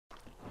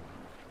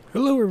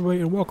Hello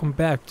everybody and welcome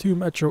back to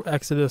Metro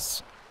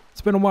Exodus.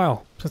 It's been a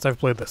while since I've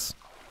played this.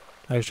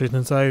 Actually,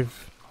 since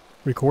I've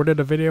recorded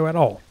a video at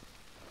all.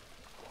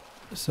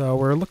 So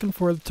we're looking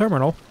for the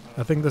terminal.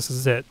 I think this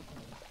is it.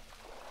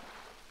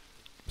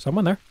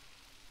 Someone there.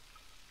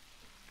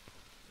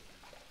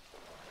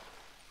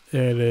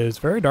 It is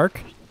very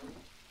dark.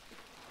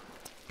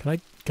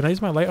 Can I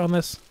use my light on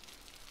this?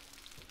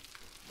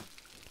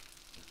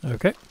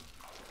 Okay.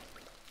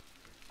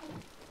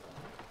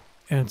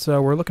 And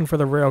so we're looking for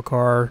the rail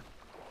car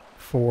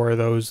for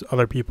those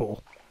other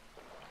people.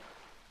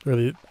 Or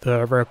the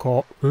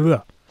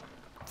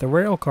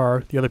rail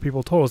car the other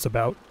people told us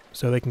about,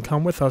 so they can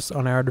come with us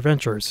on our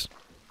adventures.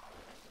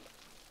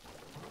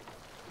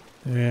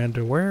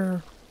 And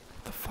where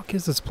the fuck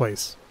is this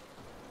place?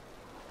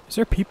 Is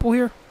there people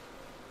here?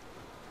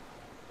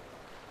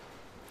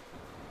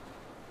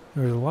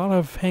 There's a lot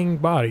of hanging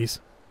bodies.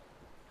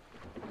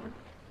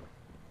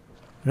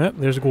 Yep,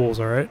 there's ghouls,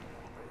 alright.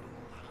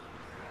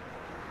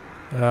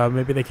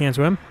 Maybe they can't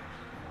swim?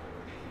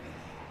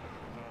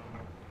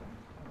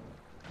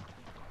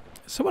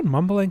 Is someone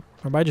mumbling?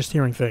 Or am I just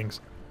hearing things?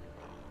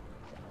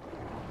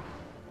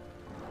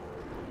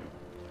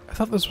 I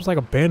thought this was like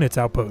a bandit's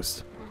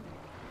outpost.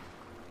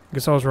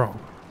 Guess I was wrong.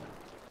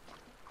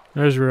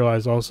 I just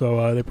realized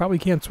also, they probably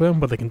can't swim,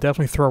 but they can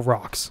definitely throw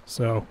rocks,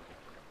 so...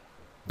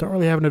 Don't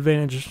really have an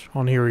advantage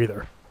on here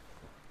either.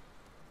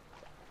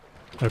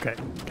 Okay,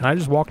 can I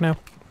just walk now?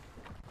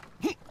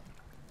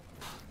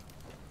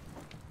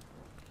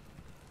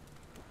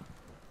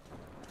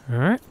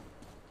 Alright.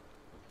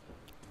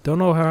 Don't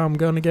know how I'm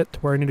going to get to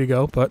where I need to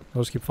go, but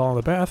I'll just keep following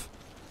the path.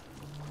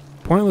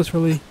 Pointless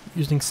really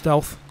using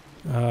stealth,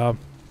 because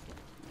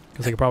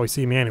they could probably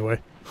see me anyway.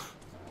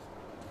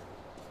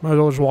 Might as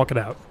well just walk it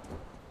out.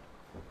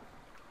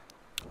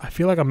 I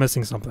feel like I'm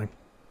missing something.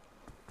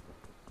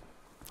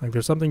 Like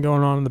there's something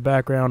going on in the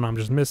background, I'm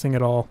just missing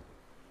it all.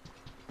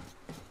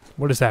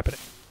 What is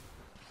happening?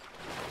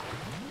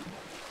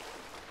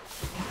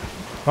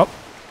 Oh.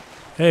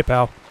 Hey,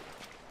 pal.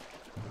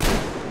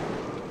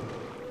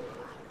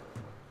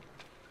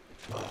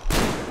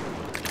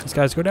 These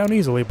guys go down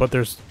easily, but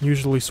there's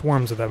usually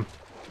swarms of them.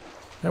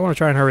 I want to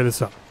try and hurry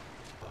this up.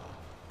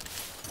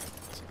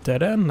 It's a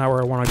dead end, not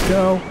where I want to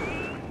go.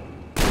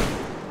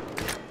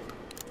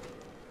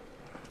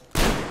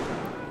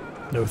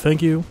 No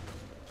thank you.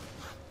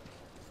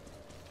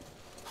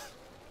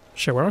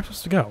 Shit, where am I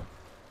supposed to go?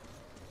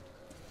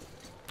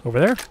 Over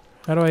there?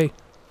 How do I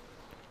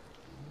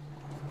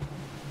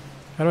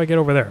get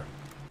over there?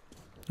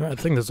 I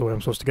think this is the way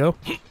I'm supposed to go.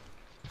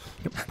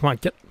 Yep, come on,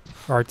 get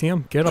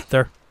RTM, get up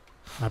there.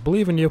 I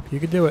believe in you. You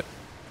can do it.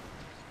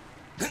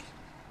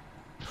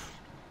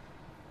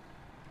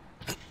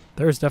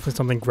 There's definitely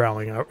something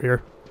growling out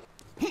here.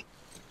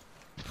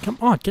 Come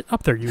on, get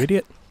up there, you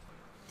idiot.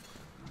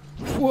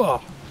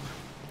 Whoa.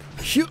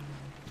 Shoot.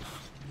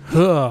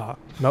 Nope,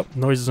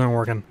 noises aren't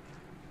working.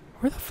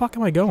 Where the fuck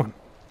am I going?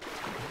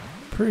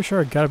 Pretty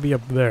sure I gotta be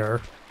up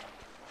there.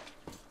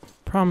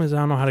 Problem is I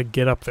don't know how to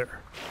get up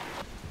there.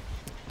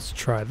 Let's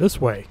try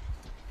this way.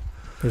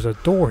 There's a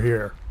door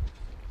here.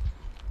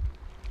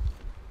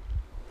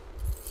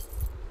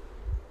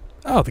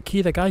 Oh, the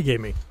key that guy gave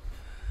me.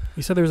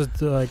 He said there's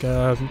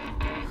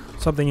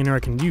something in here I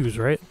can use,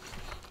 right?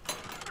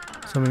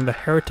 Something the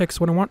heretics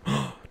wouldn't want.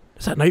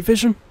 Is that night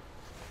vision?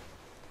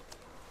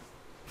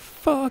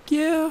 Fuck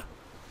yeah!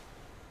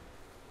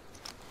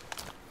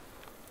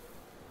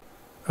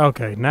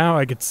 Okay, now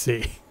I can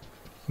see.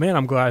 Man,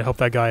 I'm glad I helped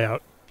that guy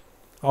out.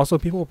 Also,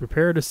 people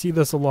prepare to see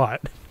this a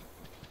lot.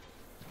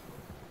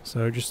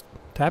 So just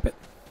tap it.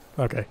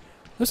 Okay.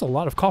 There's a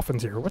lot of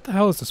coffins here. What the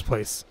hell is this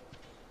place?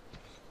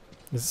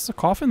 Is this a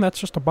coffin? That's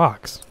just a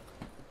box.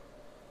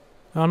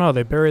 Oh no,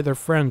 they bury their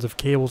friends of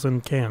cables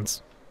and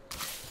cans.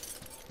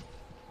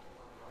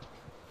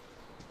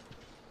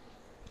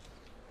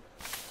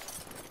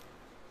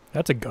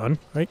 That's a gun,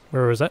 right?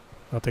 Where was that?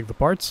 I'll take the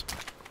parts.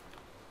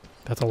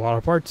 That's a lot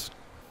of parts.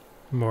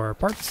 More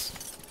parts.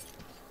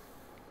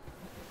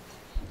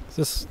 Is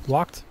this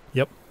locked?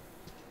 Yep.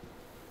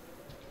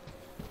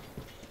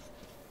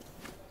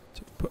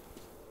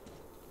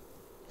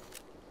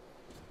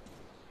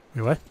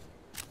 Wait, what?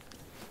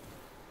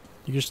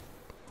 You just...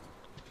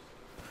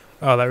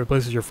 Oh, that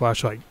replaces your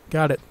flashlight.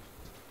 Got it.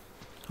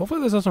 Hopefully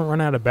this doesn't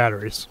run out of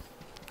batteries.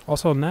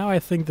 Also, now I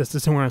think this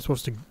isn't where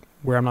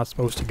I'm not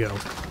supposed to go.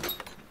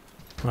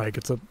 Like,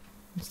 it's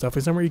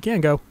definitely somewhere you can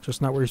go,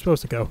 just not where you're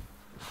supposed to go.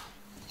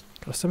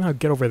 Gotta somehow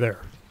get over there.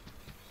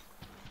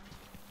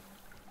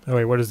 Oh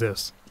wait, what is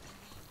this?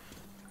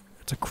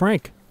 It's a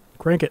crank.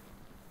 Crank it.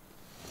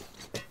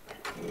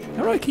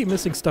 How do I keep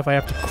missing stuff I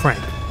have to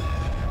crank?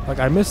 Like,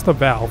 I missed the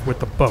valve with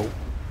the boat.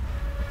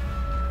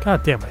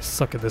 God damn, I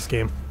suck at this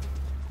game.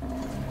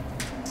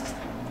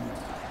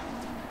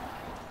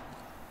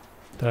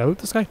 Did I loot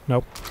this guy?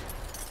 Nope.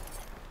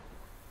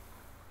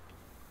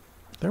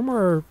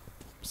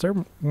 Is there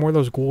more of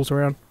those ghouls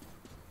around?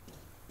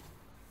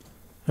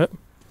 Yep.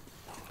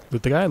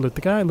 Loot the guy, loot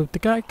the guy, loot the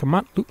guy. Come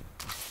on, loot.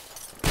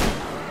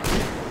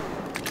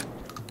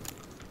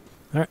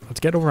 Alright, let's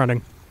get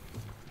running.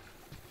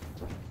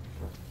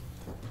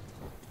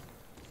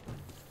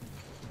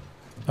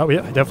 Oh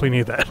yeah, I definitely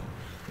need that.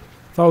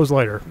 Thought it was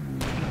later.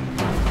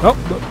 Oh!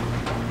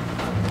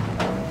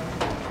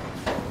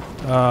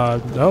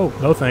 No.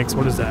 No thanks.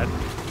 What is that?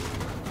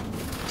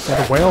 Is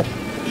that a whale?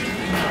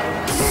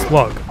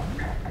 Slug.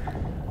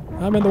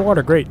 I'm in the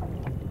water. Great.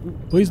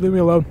 Please leave me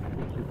alone.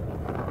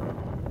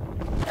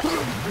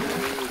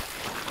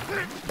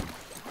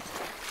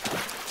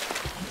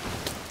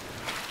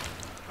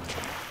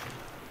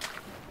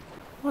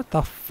 What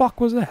the fuck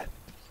was that?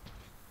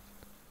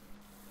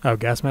 Oh,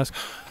 gas mask.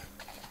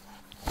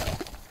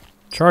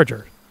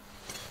 Charger.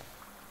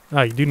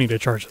 Ah, you do need to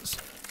charge this.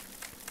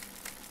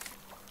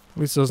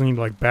 At least it doesn't need,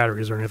 like,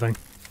 batteries or anything.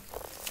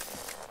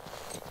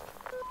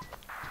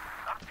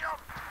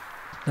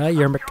 Hi,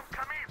 Yermic.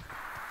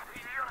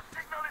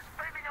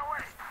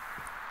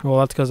 Well,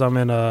 that's because I'm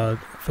in a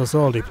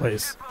facility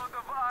place.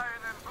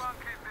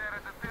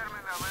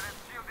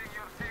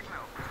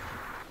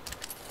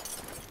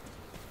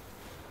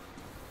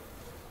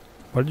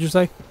 What did you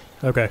say?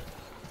 Okay.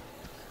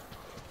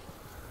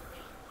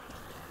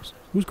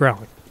 Who's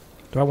growling?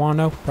 Do I want to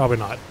know? Probably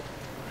not.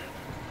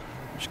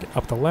 Just get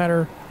up the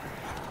ladder,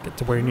 get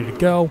to where you need to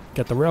go,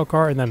 get the rail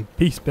car, and then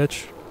peace,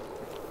 bitch.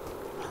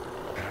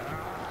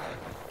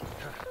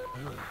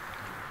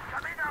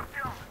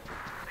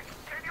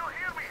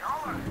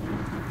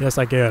 Yes,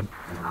 I can.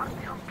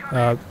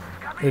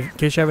 In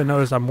case you haven't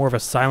noticed, I'm more of a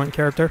silent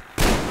character.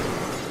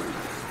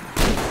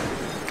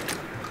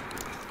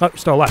 Oh, you're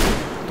still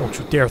alive. Don't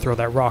you dare throw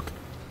that rock.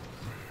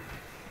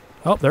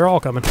 Oh, they're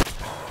all coming.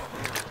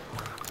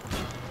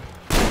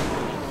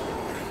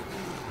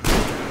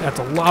 That's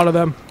a lot of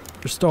them.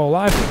 You're still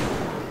alive.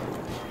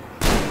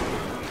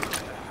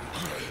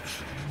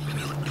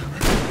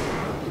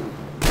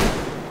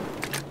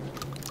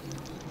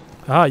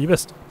 Ah, you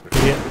missed.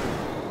 Idiot.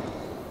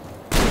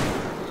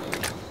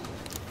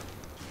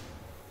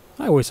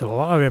 I wasted a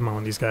lot of ammo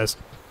on these guys.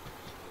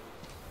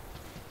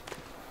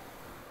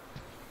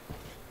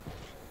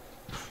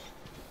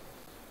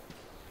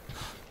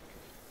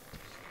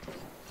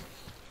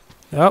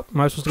 Oh,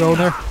 am I supposed to go in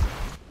there?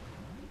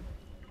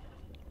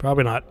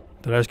 Probably not.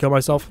 Did I just kill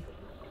myself?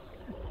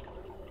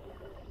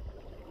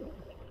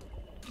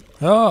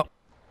 Oh!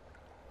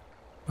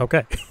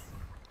 Okay.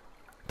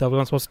 Definitely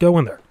not supposed to go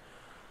in there.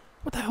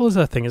 What the hell is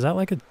that thing? Is that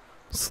like a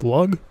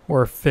slug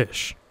or a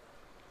fish?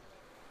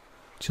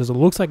 Because it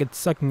looks like it's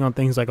sucking on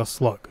things like a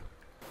slug.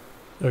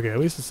 Okay, at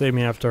least it saved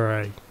me after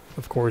I,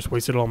 of course,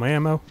 wasted all my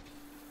ammo.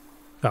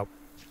 Oh.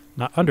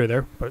 Not under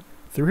there, but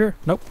through here?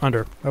 Nope,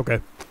 under. Okay.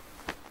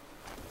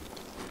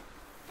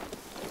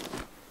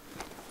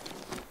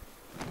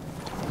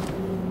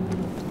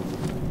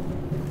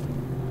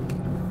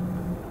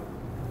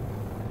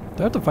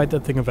 Do I have to fight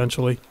that thing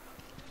eventually?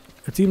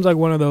 It seems like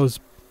one of those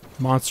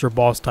monster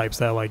boss types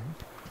that, like,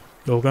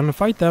 you're gonna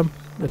fight them.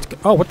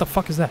 Oh, what the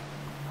fuck is that?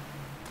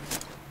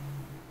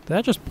 Did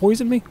that just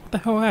poison me? What the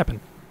hell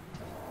happened?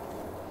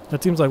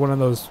 That seems like one of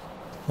those,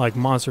 like,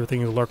 monster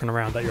things lurking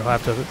around that you'll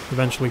have to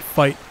eventually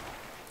fight.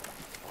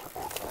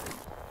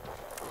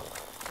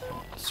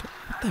 So,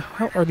 what the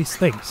hell are these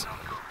things?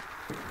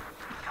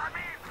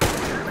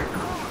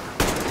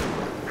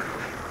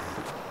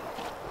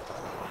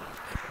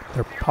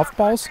 They're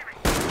puffballs?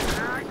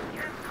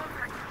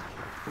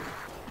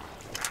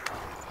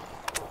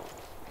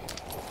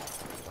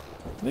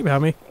 Are they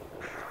behind me?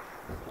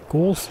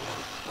 Ghouls?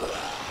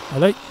 Are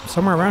they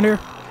somewhere around here?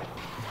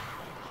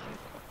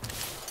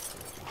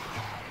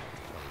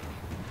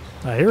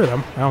 I hear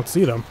them. I don't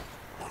see them.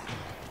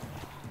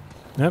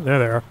 Yep, there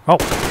they are. Oh!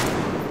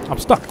 I'm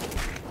stuck!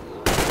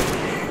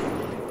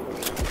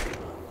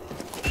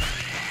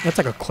 That's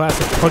like a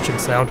classic punching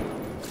sound.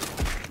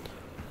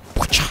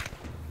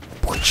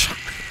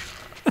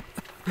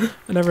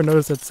 I never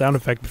noticed that sound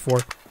effect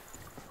before.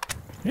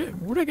 Yeah,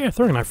 where did I get a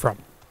throwing knife from?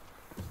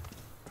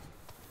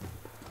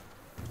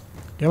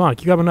 Come on,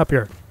 keep coming up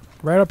here.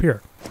 Right up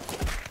here.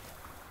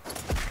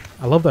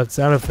 I love that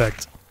sound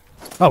effect.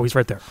 Oh, he's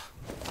right there.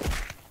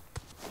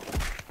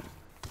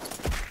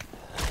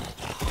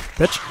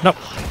 Bitch, no.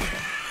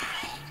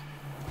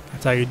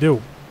 That's how you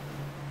do.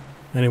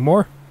 Any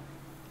more?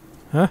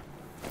 Huh?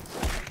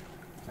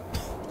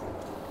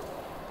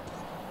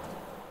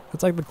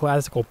 It's like the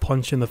classical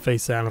punch in the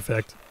face sound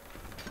effect.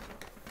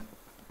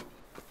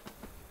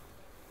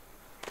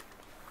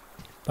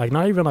 Like,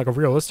 not even like a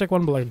realistic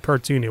one, but like a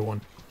cartoony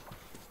one.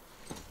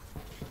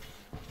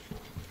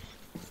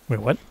 Wait,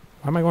 what?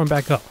 Why am I going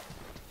back up?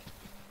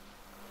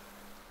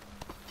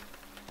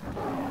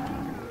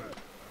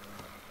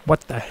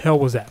 What the hell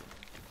was that?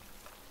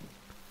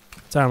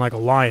 It sounded like a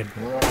lion.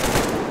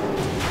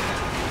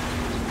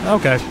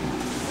 Okay.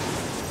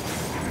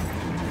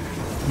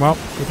 Well,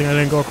 good thing I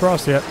didn't go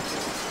across yet.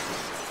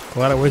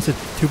 Glad I wasted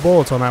 2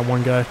 bullets on that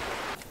one guy.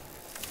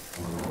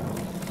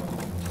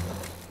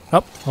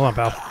 Oh, hold on,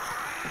 pal.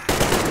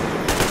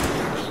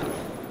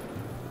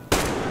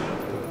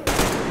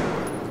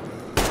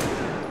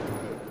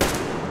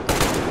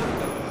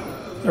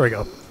 There we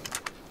go.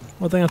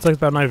 One thing that sucks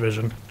about night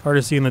vision. Hard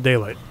to see in the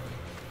daylight.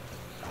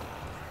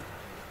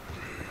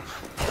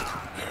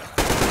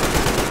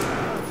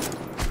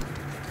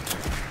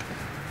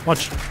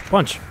 Punch.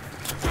 Punch.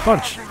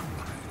 Punch.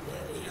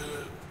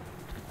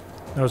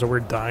 That was a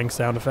weird dying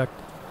sound effect.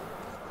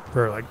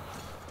 Or, like,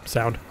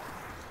 sound.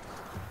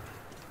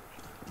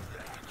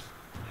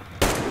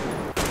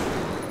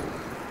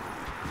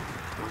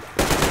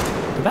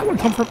 Did that one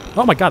come from...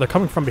 Oh my god, they're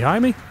coming from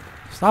behind me?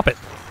 Stop it.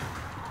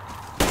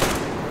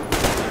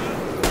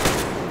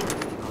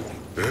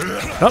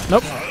 Oh,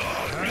 nope.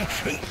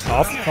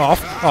 Off,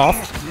 off,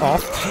 off,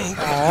 off,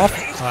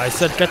 off. I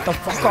said get the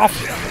fuck off.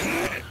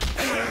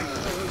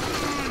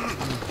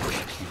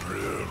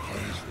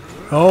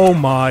 Oh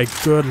my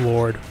good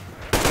lord.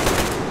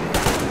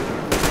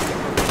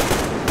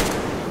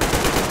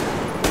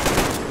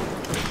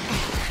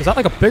 Is that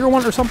like a bigger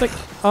one or something?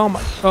 Oh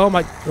my, oh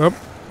my. Oh.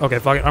 Okay,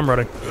 fuck it, I'm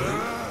running.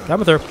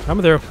 Coming through,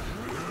 coming through.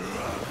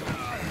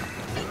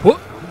 Whoop.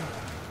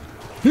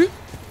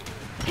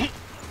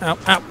 Ow,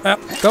 ow, ow,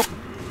 go.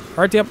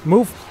 RTM,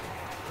 move.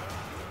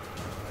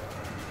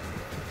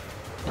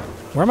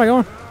 Where am I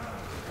going?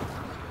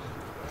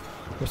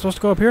 We're supposed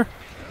to go up here?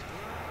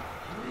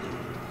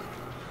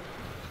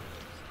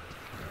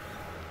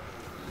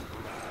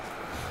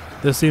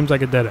 This seems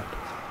like a dead end.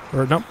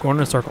 Or, nope, going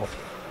in a circle.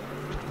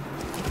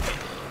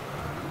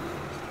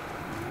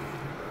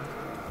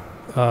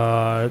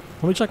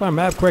 Let me check my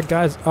map quick,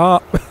 guys.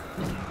 There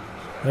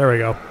we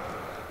go.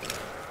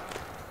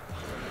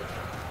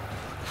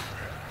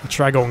 Let's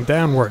try going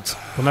downwards.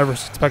 You'll never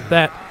expect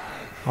that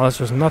unless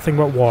there's nothing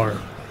but water.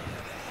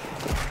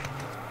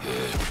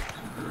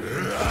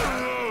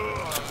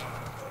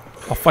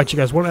 I'll fight you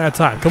guys one at a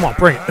time. Come on,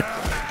 bring it.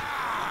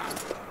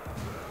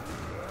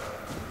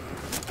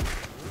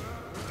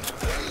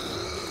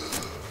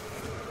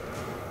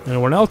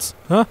 Anyone else?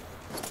 Huh?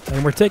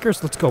 Any more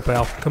takers? Let's go,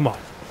 pal. Come on.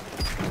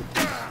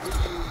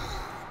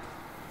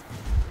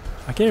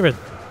 I can't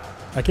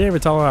even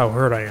tell how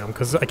hurt I am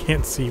because I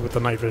can't see with the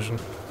night vision.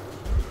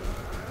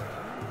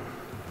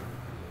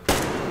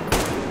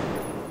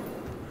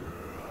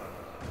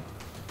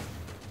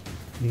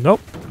 Nope.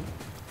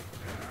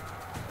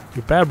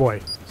 You bad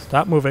boy.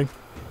 Stop moving.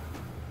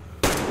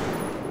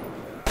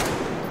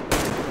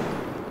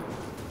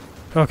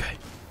 Okay.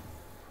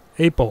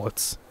 8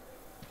 bullets.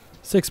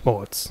 6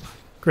 bullets.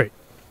 Great.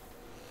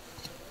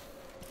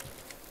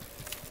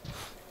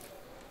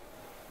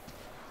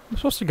 I'm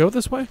supposed to go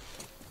this way?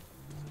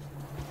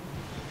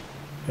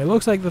 It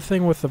looks like the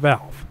thing with the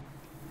valve.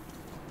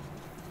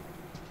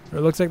 Or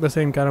it looks like the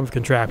same kind of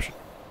contraption.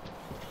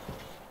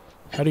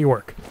 How do you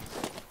work?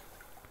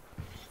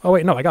 Oh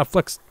wait, no, I got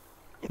flicks.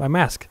 My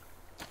mask.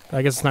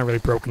 I guess it's not really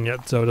broken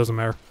yet, so it doesn't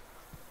matter.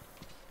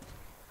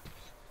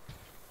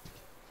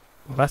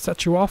 Will that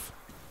set you off?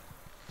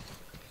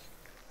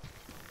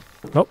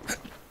 Nope.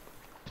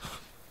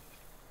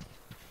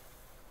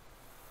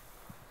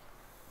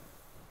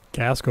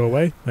 Gas, go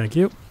away. Thank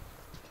you.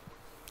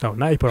 Oh,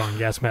 now you put on a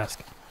gas mask.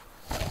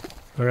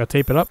 I gotta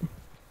tape it up.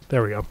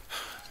 There we go.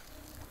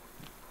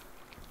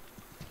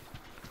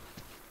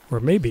 Or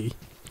maybe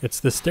it's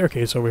this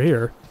staircase over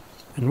here,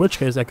 in which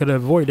case I could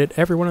have avoided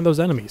every one of those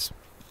enemies.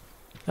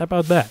 How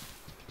about that?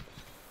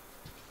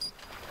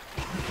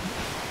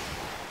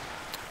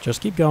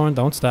 Just keep going,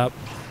 don't stop.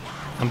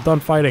 I'm done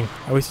fighting.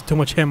 I wasted too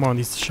much ammo on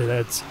these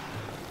shitheads.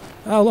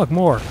 Oh, look,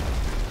 more.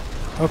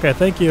 Okay,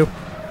 thank you.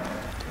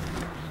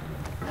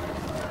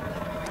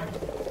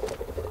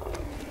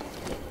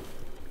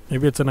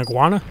 Maybe it's an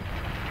iguana?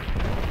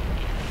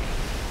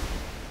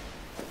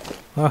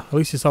 At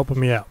least he's helping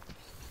me out.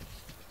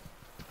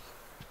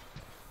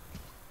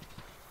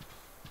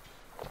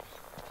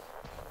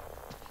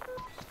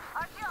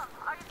 Artyom,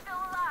 are you still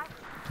alive?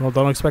 Well,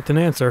 don't expect an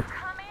answer.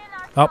 Come in,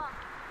 Artyom. Oh.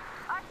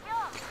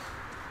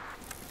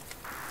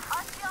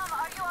 Artyom,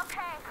 are you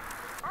okay?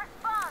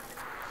 Respond.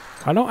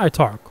 Why don't I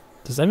talk?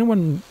 Has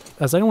anyone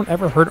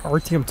ever heard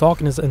Artyom talk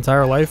in his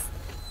entire life?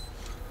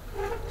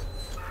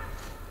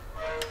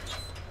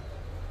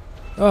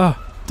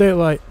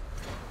 Daylight.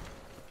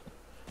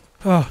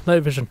 Night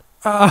vision.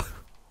 So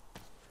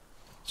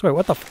wait,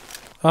 what the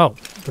oh,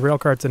 the rail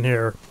cart's in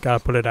here.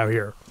 Gotta put it out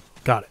here.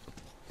 Got it.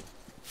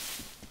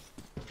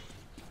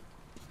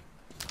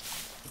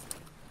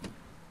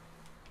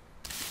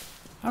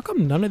 How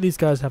come none of these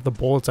guys have the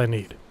bullets I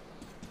need?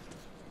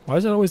 Why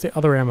is it always the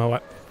other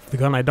ammo, the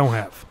gun I don't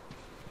have?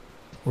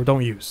 Or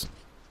don't use?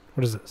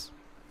 What is this?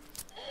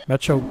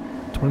 Metro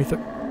 23.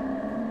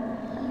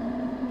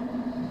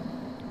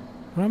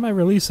 What am I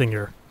releasing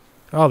here?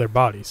 Oh, they're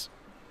bodies.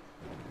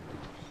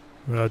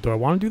 Do I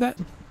want to do that?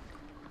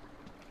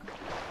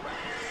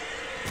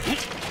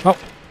 Oh.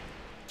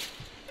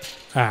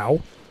 Ow.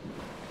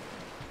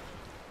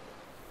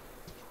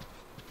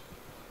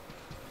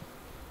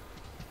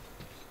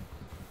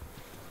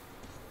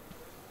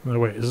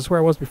 Wait, is this where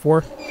I was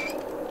before?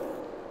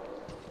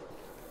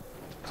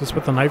 Is this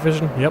with the night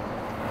vision? Yep.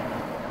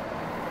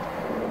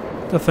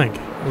 To think.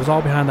 It was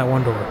all behind that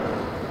one door.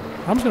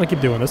 I'm just going to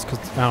keep doing this because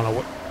I don't know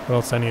what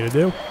else I need to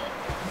do.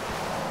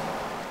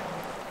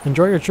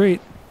 Enjoy your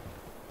treat.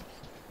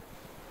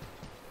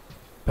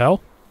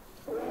 Bell?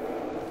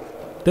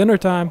 Dinner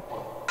time.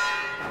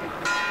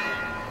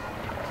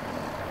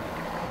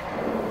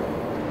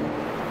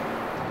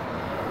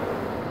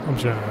 I'm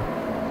just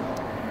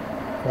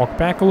gonna walk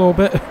back a little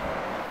bit.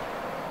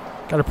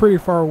 Got a pretty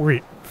far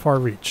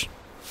reach.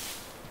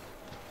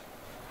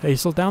 Hey, you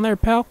still down there,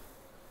 pal?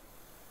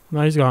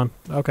 No, he's gone.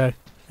 Okay.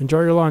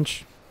 Enjoy your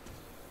lunch.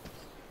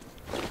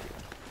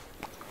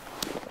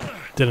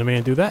 Didn't mean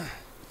to do that.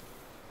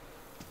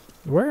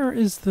 Where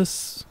is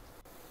this?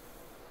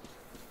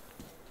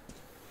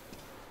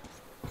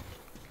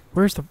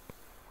 Where's the...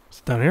 Is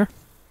it down here?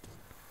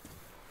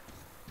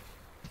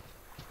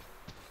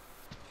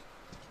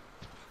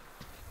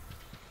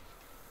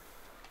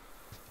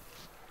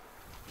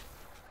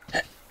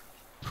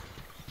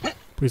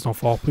 Please don't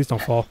fall. Please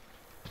don't fall.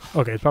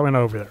 Okay, it's probably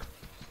not over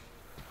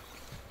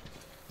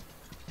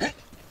there.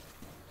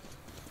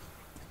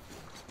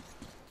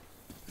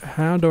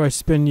 How do I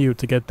spin you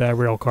to get that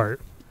rail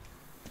cart?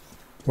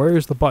 Where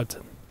is the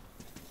button?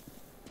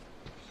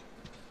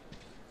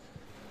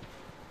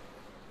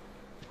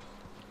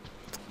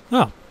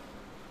 Oh.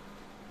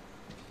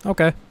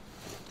 Okay.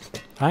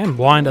 I am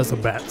blind as a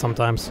bat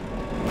sometimes.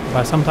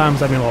 By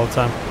sometimes, I mean all the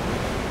time.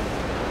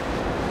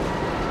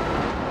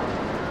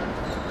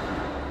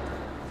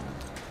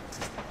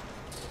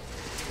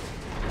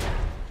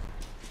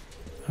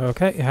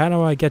 Okay, how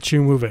do I get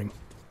you moving?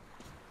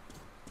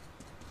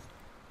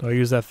 Do I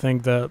use that thing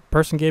the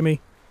person gave me?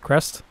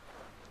 Crest?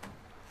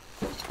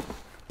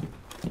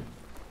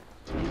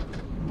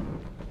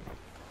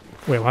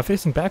 Wait, am I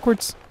facing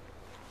backwards?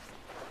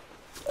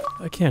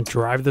 I can't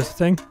drive this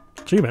thing.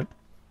 Achievement.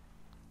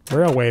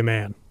 Railway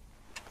man.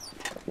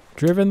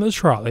 Driven the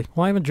trolley.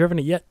 Well, I haven't driven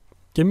it yet.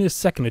 Give me a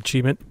second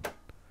achievement.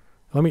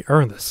 Let me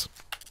earn this.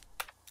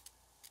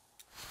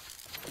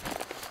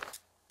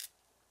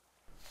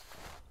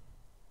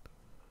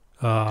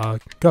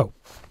 Go.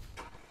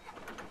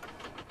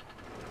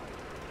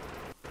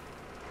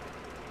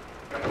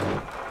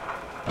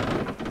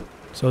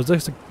 So is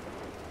this...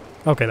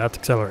 Okay, that's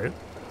accelerate.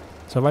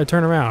 So if I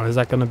turn around, is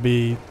that going to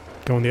be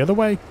going the other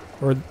way?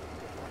 Or...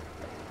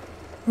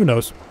 Who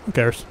knows? Who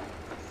cares?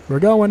 We're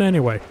going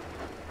anyway.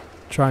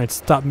 Try and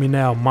stop me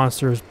now,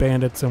 monsters,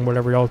 bandits, and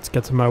whatever else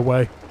gets in my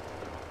way.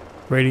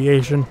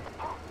 Radiation.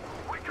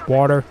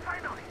 Water.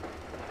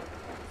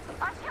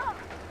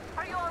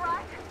 Are you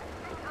alright?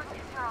 Thank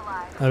goodness you're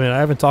alive. I mean, I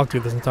haven't talked to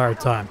you this entire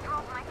time.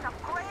 Drove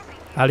myself crazy.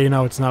 How do you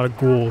know it's not a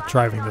ghoul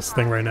driving this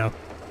thing right now?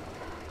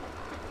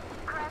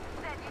 Crest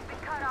said you'd been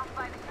cut off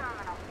by the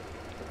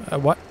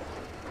terminal. What?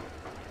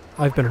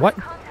 I've been what?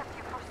 Contact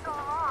you for so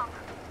long.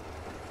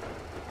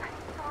 And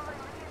it's all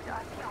relieved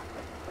Artyom.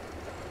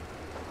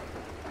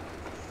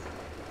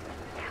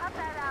 Cut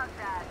that out,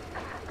 Dad.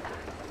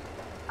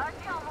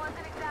 Artyom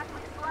wasn't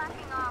exactly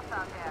slacking off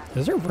out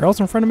there. Is there rails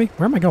in front of me?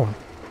 Where am I going?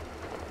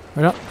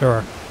 Right up. There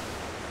are.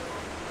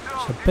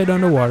 It's a bit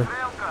underwater.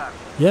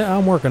 Yeah,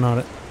 I'm working on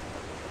it.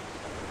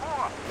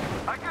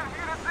 I can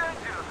hear its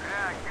engines.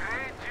 Yeah,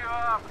 great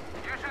job.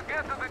 You should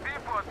get to the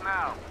depot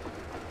now.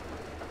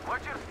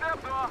 Watch your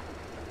step, though.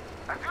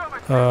 I feel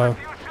like a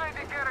few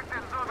shady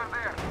characters over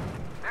there.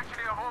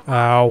 Actually, a whole...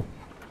 Ow.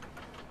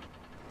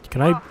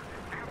 Can I... In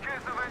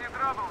case of any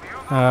trouble, you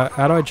know...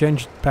 how do I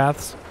change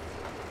paths?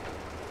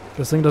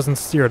 This thing doesn't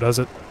steer, does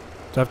it?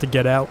 Do I have to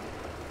get out?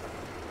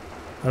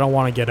 I don't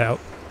want to get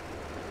out.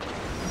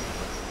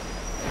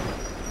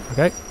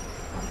 Okay.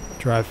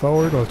 Drive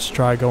forward. Let's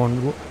try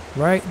going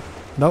right.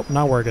 Nope,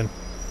 not working.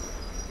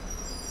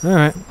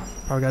 Alright.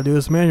 Probably gotta do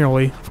this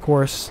manually, of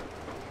course.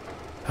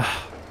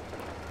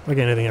 Like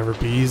anything ever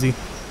be easy.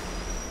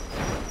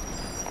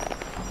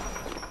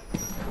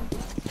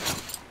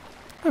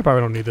 I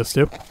probably don't need this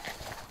too.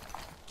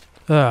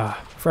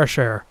 Fresh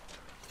air.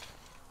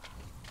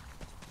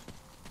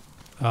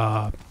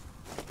 That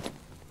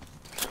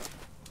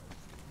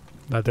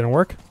didn't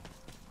work.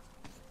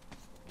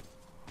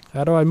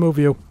 How do I move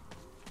you?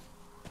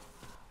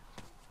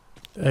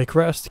 Hey,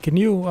 Crest, can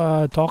you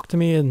talk to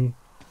me and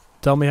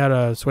tell me how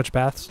to switch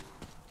paths?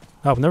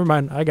 Oh, never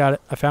mind. I got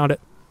it. I found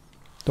it.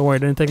 Don't worry,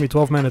 it didn't take me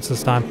 12 minutes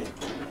this time.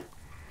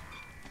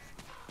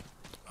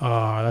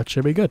 That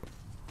should be good.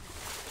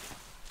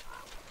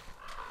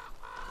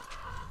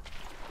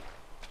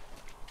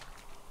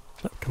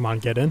 Come on,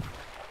 get in.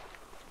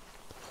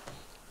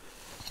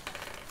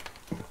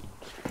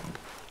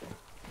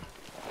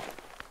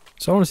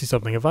 So I want to see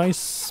something. If I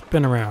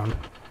spin around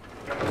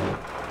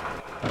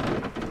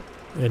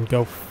and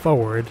go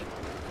forward...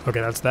 Okay,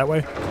 that's that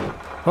way.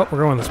 Oh, we're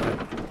going this way.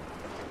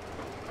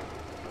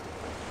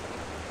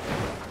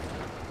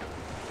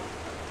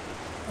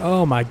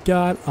 Oh my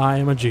god, I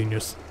am a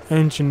genius.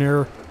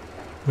 Engineer,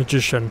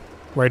 magician,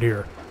 right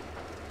here.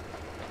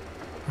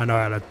 I know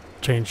how to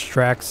change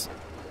tracks.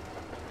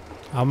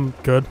 I'm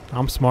good.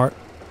 I'm smart.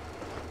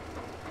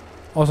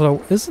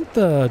 Also, isn't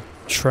the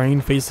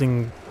train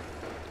facing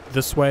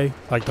this way,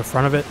 like the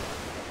front of it?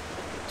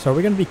 So are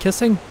we gonna be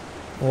kissing?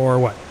 Or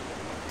what?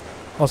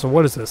 Also,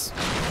 what is this?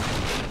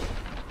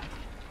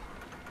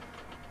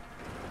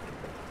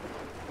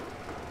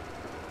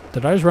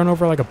 Did I just run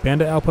over like a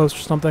bandit outpost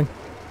or something?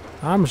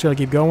 I'm just gonna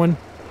keep going.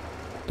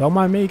 Don't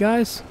mind me,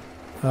 guys.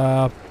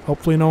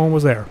 Hopefully no one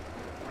was there.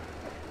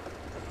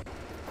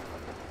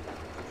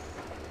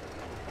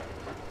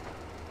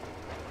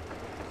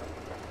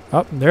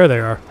 Oh, there they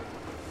are.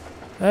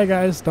 Hey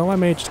guys, don't let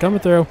me, just coming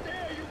through.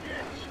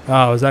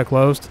 Oh, is that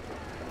closed?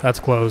 That's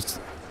closed.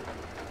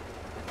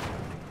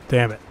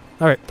 Damn it.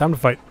 Alright, time to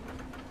fight.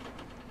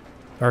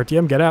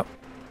 RTM, get out.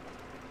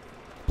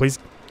 Please,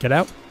 get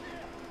out.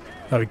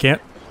 Oh, you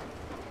can't?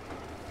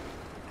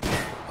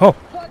 Oh,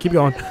 keep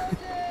going.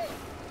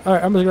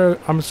 Alright,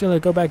 I'm just gonna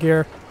go back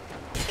here.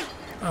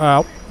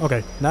 Oh,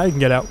 okay, now you can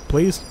get out,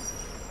 please.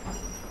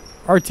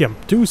 RTM,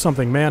 do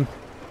something, man.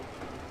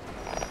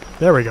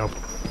 There we go.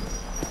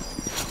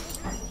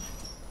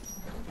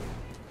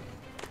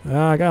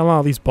 I got a lot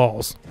of these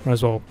balls. Might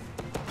as well.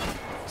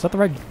 Is that the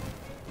right?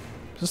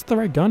 Is this the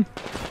right gun?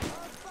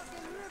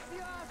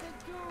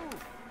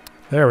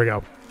 There we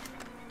go.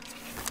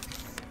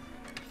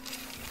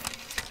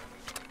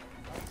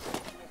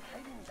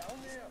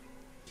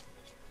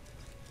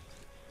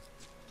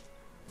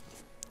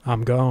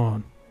 I'm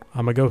gone.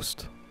 I'm a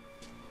ghost.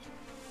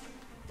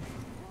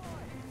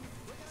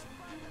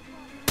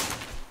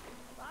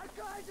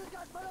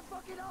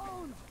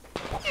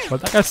 What'd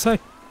that guy say?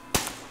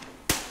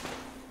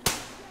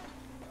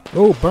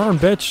 Oh, burn,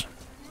 bitch.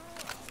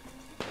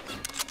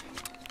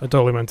 I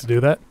totally meant to do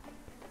that.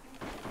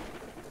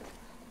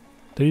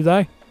 Did he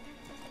die?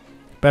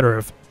 Better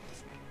have.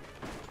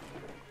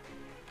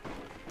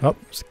 Oh,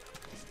 is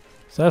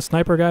that a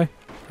sniper guy?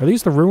 Are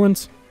these the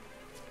ruins?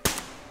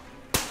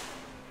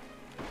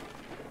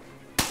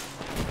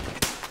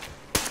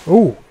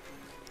 Ooh,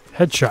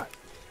 headshot.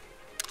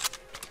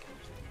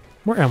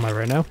 Where am I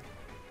right now?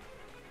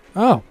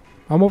 Oh,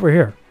 I'm over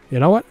here. You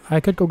know what? I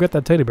could go get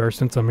that teddy bear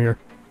since I'm here.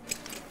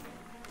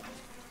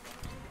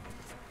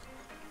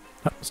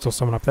 Oh, still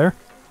someone up there.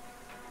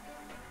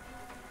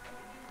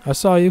 I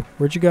saw you.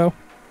 Where'd you go?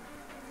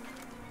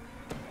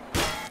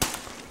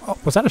 Oh,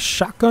 was that a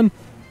shotgun?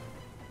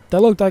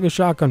 That looked like a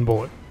shotgun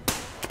bullet.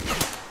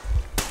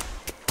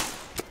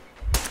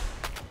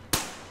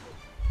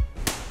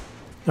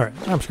 Alright,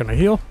 I'm just gonna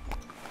heal.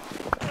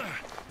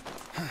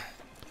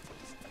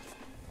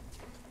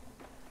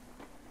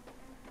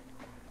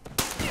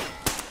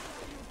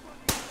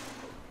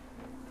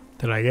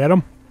 Did I get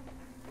him?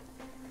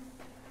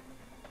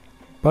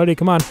 Buddy,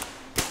 come on.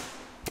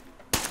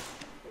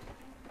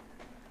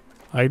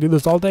 I can do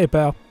this all day,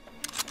 pal.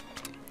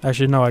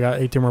 Actually, no, I got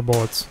 18 more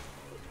bullets.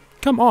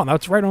 Come on,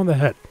 that's right on the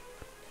head.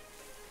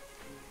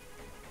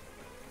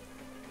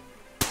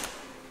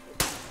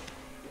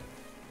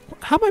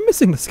 How am I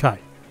missing this guy?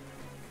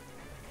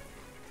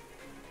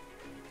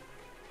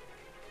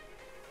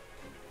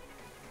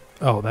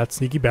 Oh, that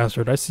sneaky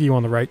bastard. I see you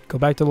on the right. Go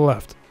back to the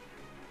left.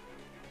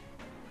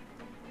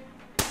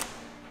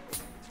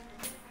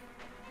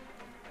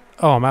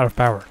 Oh, I'm out of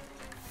power.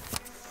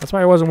 That's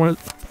why I wasn't.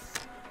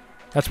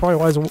 That's why I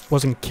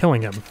wasn't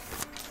killing him.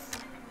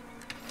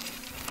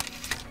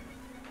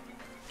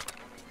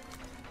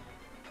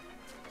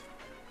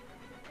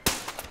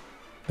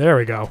 There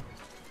we go.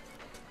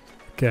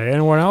 Okay,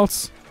 anyone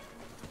else?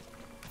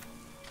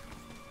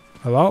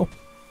 Hello?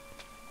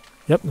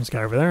 Yep, this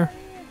guy over there.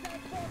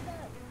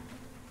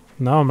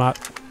 No, I'm not.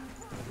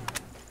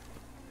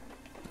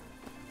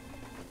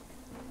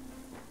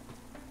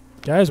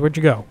 Guys, where'd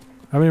you go?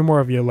 How many more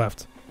of you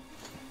left?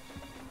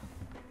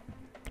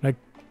 Can I...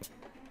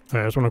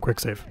 Alright, I just want a quick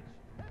save.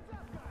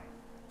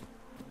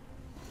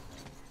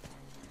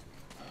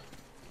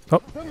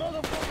 Oh.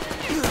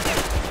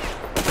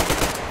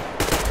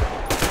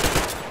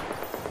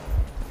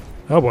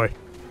 Oh boy.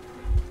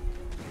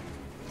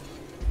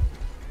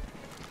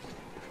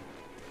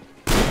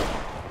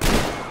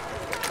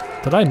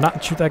 Did I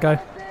not shoot that guy?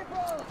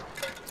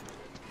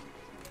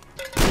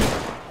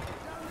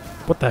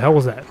 What the hell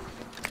was that?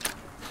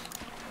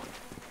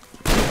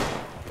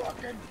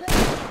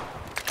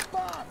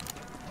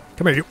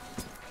 Come here, you.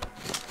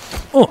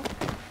 Oh!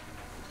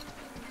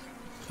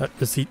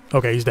 Is he...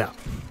 Okay, he's down.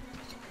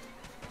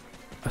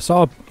 I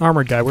saw an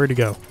armored guy. Where'd he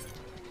go?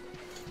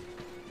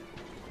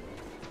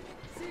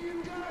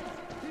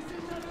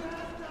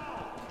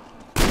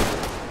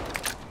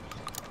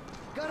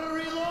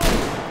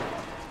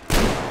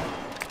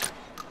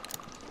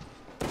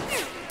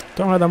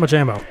 Don't have that much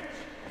ammo.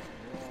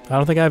 I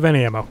don't think I have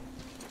any ammo.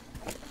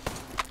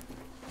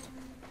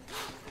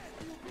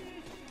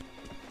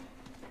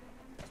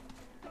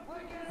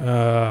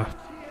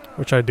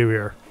 What should I do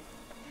here?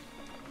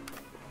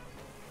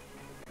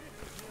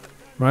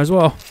 Might as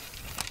well.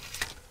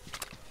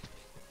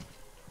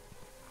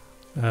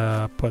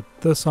 Put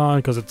this on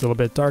because it's a little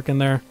bit dark in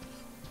there.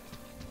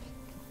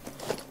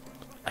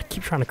 I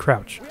keep trying to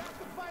crouch.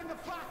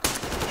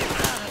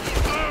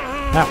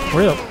 Ow,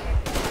 real.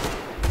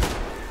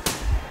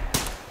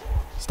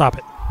 Stop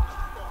it.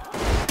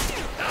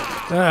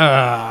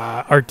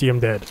 RTM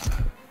dead.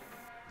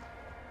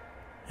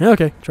 Yeah,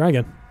 okay, try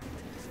again.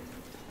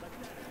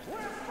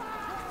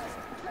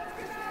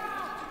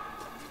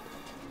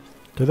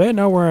 Do they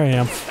know where I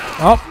am?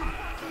 Oh!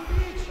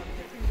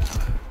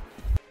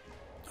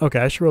 Okay,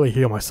 I should really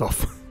heal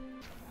myself.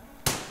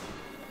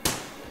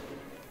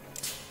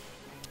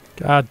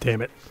 God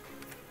damn it.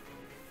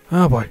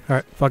 Oh boy,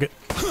 alright, fuck it.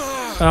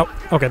 Oh,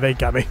 okay, they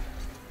got me.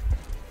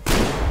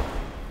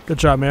 Good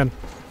shot, man.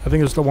 I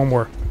think there's still one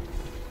more.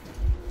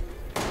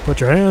 Put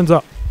your hands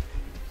up.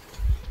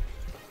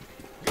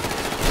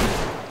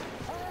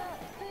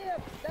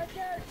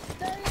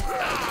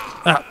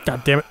 Ah,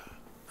 god damn it.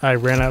 I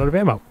ran out of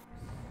ammo.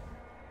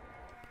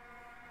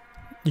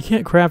 You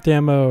can't craft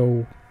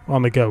ammo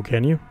on the go,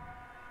 can you?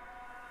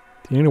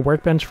 Do you need a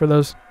workbench for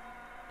those?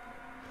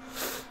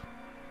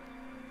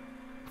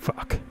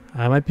 Fuck.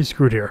 I might be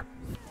screwed here.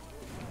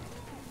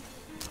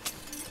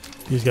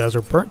 These guys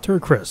are burnt to a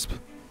crisp.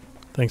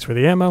 Thanks for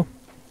the ammo.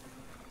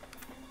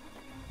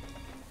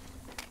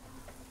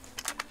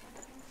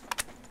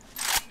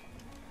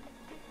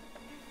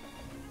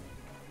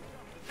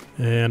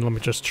 And let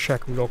me just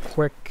check real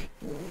quick.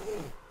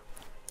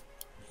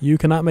 You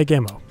cannot make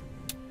ammo.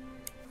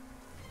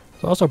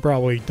 There's also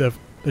probably there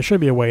should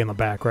be a way in the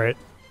back, right?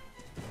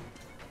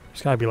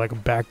 There's gotta be like a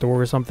back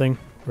door or something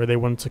where they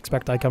wouldn't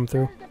expect I come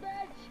through.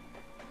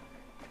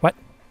 What?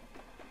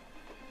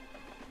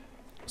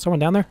 Someone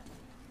down there?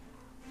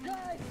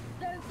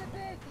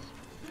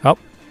 Oh,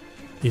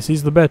 he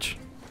sees the bitch.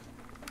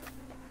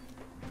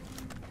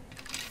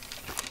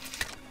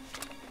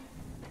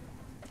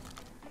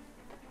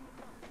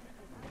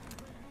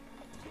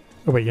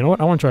 Oh wait, you know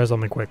what? I want to try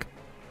something quick.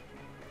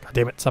 God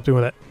damn it, stop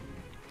doing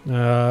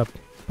that.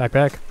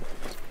 Backpack.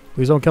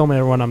 Please don't kill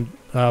me when I'm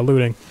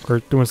looting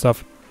or doing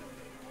stuff.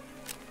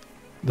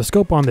 The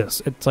scope on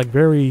this, it's like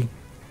very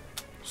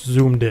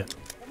zoomed in.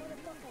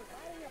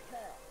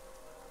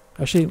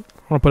 Actually,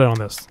 I want to put it on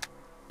this.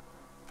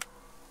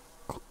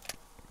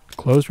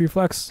 Close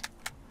reflex?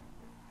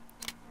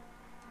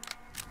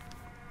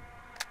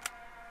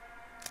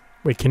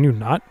 Wait, can you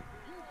not?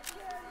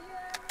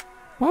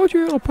 Why would you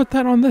be able to put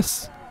that on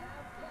this?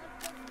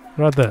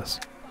 What about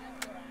this?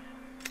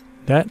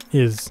 That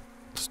is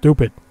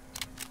stupid.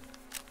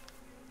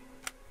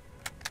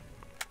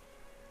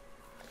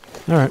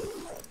 Alright.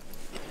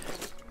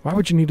 Why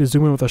would you need to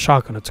zoom in with a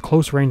shotgun? It's a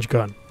close range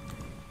gun.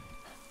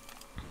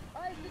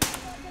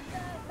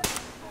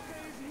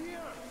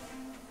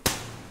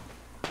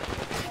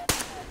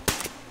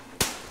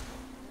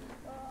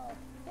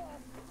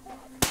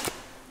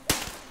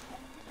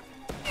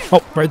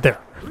 Oh, right there.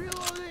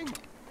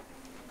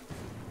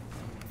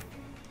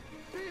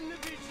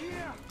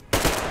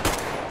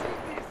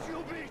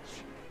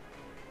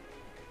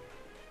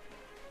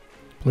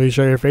 Please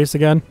show your face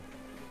again.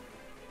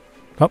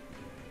 Oh.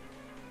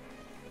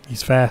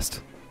 He's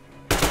fast.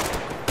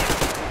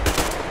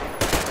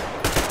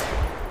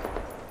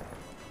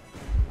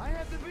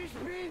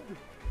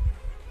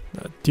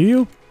 Do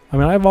you? I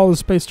mean, I have all the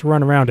space to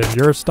run around in.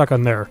 You're stuck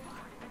on there.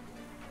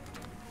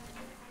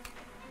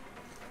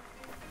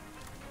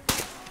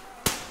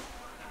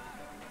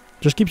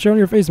 Just keep showing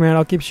your face, man.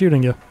 I'll keep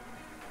shooting you.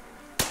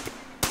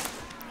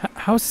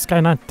 How is this guy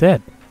not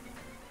dead?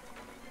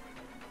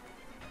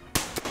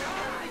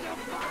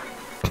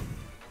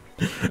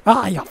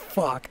 Ah, you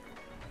fuck.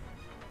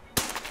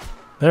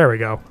 There we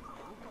go.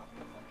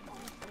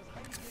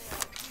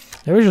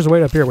 Maybe we just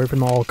wait up here, wait for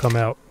them all to come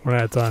out one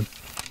at a time.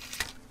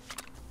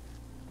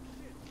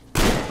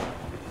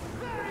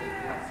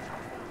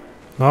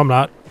 No, I'm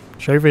not.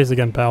 Show your face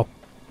again, pal.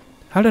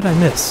 How did I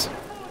miss?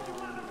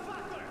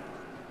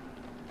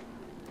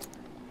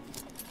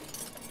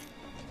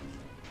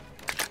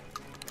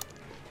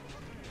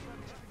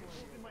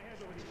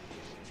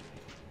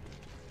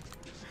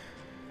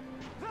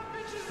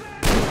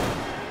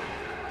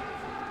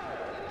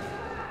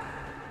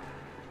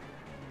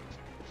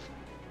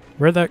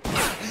 Where'd that...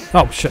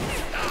 Oh, shit.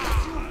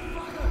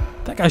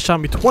 That guy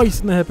shot me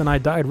twice in the hip and I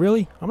died.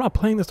 Really? I'm not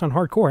playing this on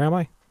hardcore, am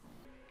I?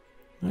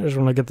 I just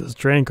want to get this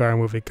train car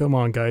movie. Come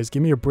on, guys.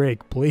 Give me a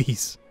break,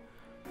 please.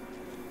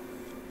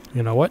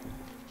 You know what?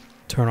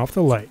 Turn off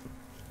the light.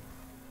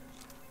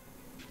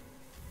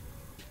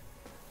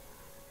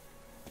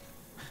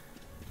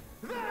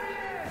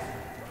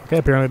 Okay,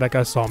 apparently that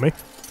guy saw me.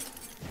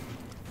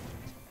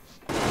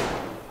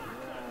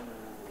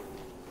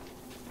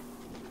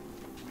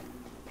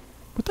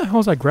 What the hell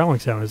is that growling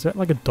sound? Is that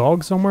like a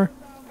dog somewhere?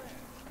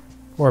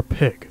 Or a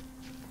pig?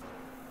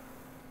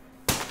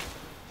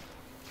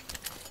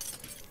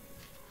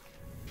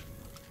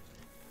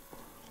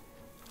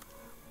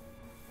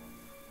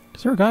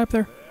 Is there a guy up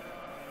there?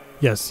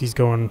 Yes, he's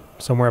going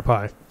somewhere up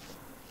high.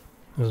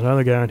 There's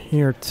another guy in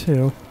here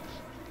too.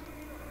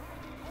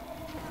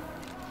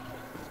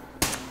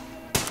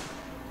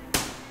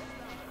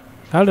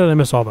 How did I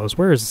miss all those?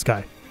 Where is this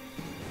guy?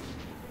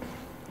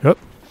 Yep.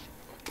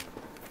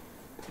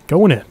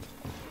 Going in.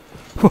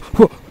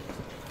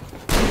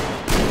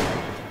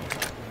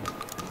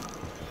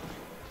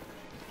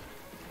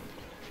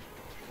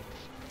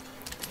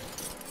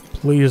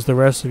 Please, the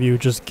rest of you,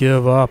 just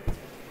give up.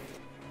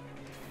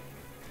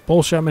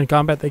 Bullshit, I'm in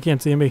combat. They can't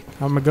see me.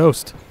 I'm a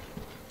ghost.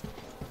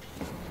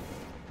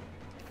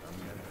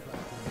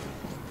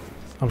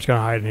 I'm just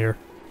gonna hide in here.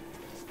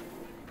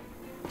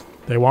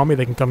 They want me,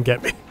 they can come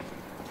get me.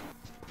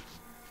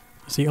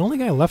 Is the only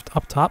guy left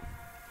up top?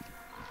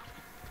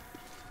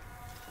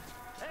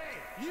 Hey,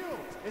 you!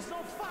 It's no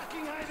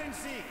fucking hide and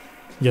seek!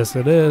 Yes,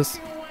 it is.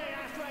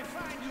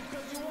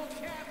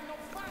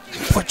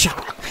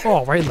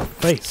 Oh, right in the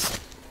face.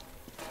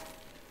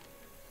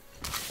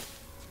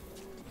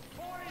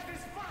 Boys,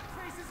 this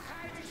fuckface is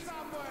hiding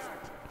somewhere.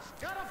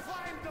 Gotta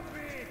find the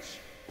bitch.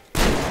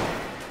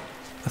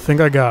 I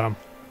think I got him.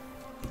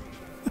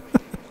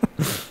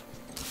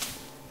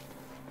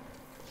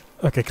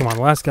 Okay, come on.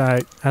 The last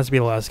guy has to be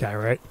the last guy,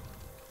 right?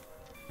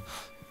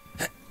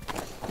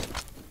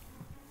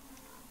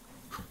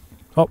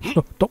 Oh,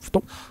 no, don't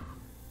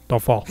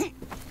fall. I'll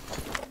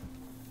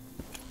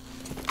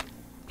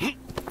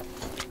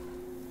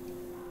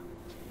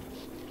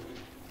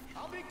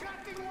be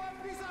cutting one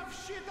piece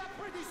of shit up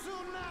pretty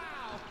soon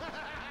now.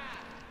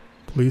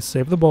 Please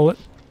save the bullet.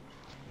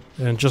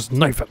 And just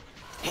knife him.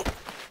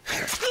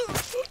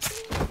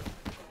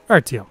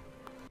 RTM.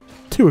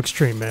 Too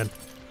extreme, man.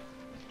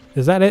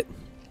 Is that it?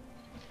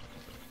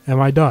 Am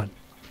I done?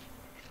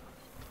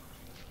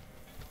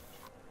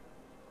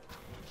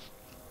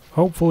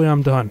 Hopefully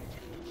I'm done.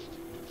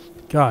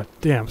 God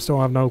damn, still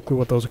have no clue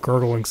what those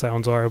gurgling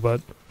sounds are,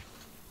 but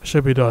I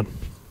should be done.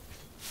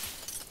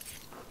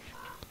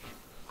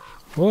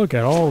 Look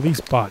at all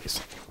these bodies.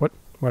 What?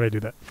 Why'd I do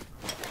that?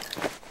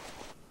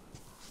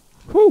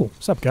 Whoo!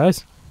 What's up,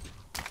 guys?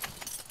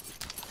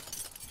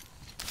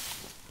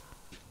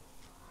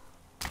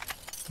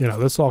 You know,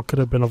 this all could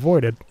have been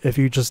avoided if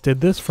you just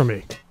did this for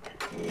me.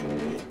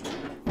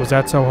 Was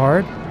that so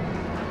hard?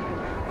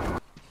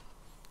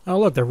 Oh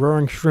look, they're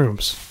roaring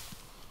shrooms.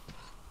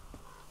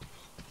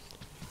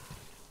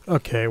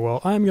 Okay,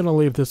 well, I'm gonna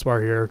leave this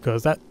part here,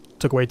 because that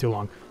took way too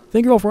long.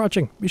 Thank you all for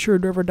watching. Be sure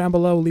to over down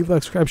below, leave a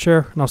like, subscribe,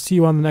 share, and I'll see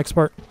you on the next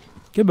part.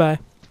 Goodbye.